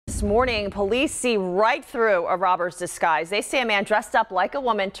this morning, police see right through a robber's disguise. They say a man dressed up like a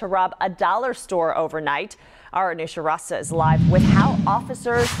woman to rob a dollar store overnight. Our Anusha Rasta is live with how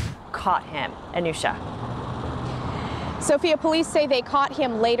officers caught him. Anusha. Sophia, police say they caught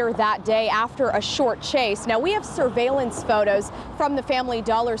him later that day after a short chase. Now, we have surveillance photos from the Family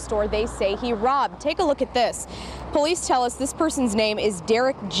Dollar store they say he robbed. Take a look at this. Police tell us this person's name is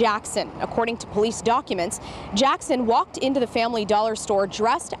Derek Jackson. According to police documents, Jackson walked into the Family Dollar store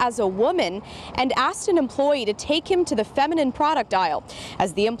dressed as a woman and asked an employee to take him to the feminine product aisle.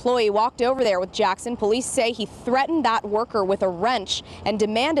 As the employee walked over there with Jackson, police say he threatened that worker with a wrench and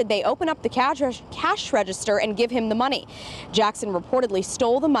demanded they open up the cash register and give him the money. Jackson reportedly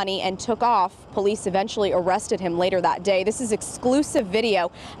stole the money and took off. Police eventually arrested him later that day. This is exclusive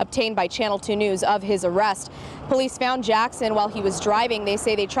video obtained by Channel 2 News of his arrest. Police found Jackson while he was driving. They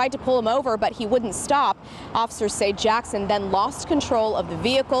say they tried to pull him over, but he wouldn't stop. Officers say Jackson then lost control of the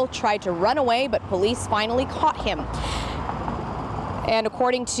vehicle, tried to run away, but police finally caught him. And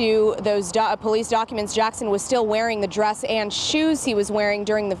according to those police documents, Jackson was still wearing the dress and shoes he was wearing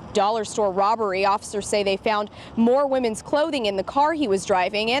during the dollar store robbery. Officers say they found more women's clothing in the car he was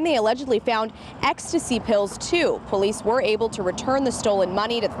driving, and they allegedly found ecstasy pills too. Police were able to return the stolen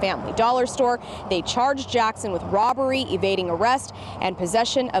money to the Family Dollar store. They charged Jackson with robbery, evading arrest, and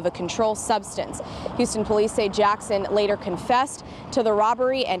possession of a controlled substance. Houston police say Jackson later confessed to the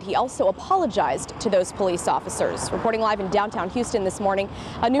robbery, and he also apologized to those police officers. Reporting live in downtown Houston this morning,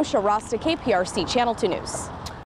 Anusha Rasta, KPRC Channel 2 News.